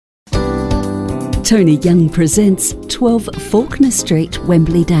Tony Young presents 12 Faulkner Street,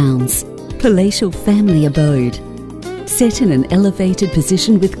 Wembley Downs, palatial family abode. Set in an elevated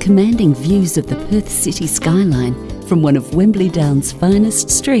position with commanding views of the Perth city skyline from one of Wembley Downs' finest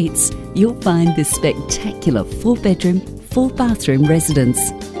streets, you'll find this spectacular 4-bedroom, 4-bathroom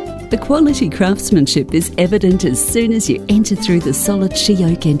residence. The quality craftsmanship is evident as soon as you enter through the solid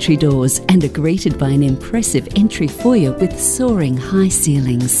she-oak entry doors and are greeted by an impressive entry foyer with soaring high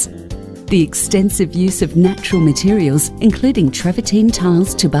ceilings. The extensive use of natural materials, including travertine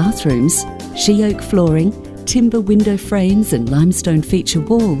tiles to bathrooms, she-oak flooring, timber window frames and limestone feature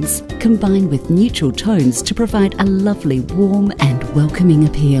walls, combine with neutral tones to provide a lovely warm and welcoming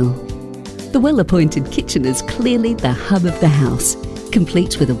appeal. The well-appointed kitchen is clearly the hub of the house,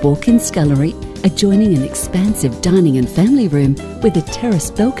 complete with a walk-in scullery, adjoining an expansive dining and family room with a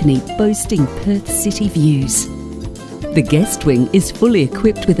terrace balcony boasting Perth city views. The guest wing is fully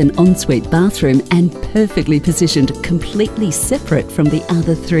equipped with an ensuite bathroom and perfectly positioned completely separate from the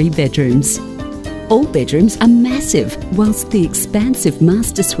other 3 bedrooms. All bedrooms are massive, whilst the expansive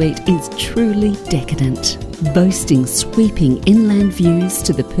master suite is truly decadent, boasting sweeping inland views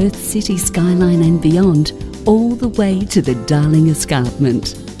to the Perth city skyline and beyond, all the way to the Darling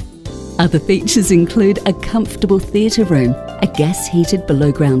Escarpment. Other features include a comfortable theatre room, a gas-heated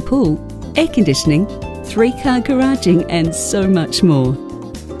below-ground pool, air conditioning, 3-car garaging and so much more.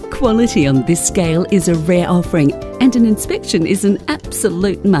 Quality on this scale is a rare offering and an inspection is an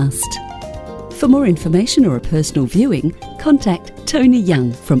absolute must. For more information or a personal viewing, contact Tony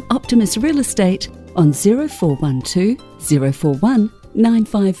Young from Optimus Real Estate on 0412 041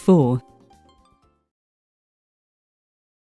 954.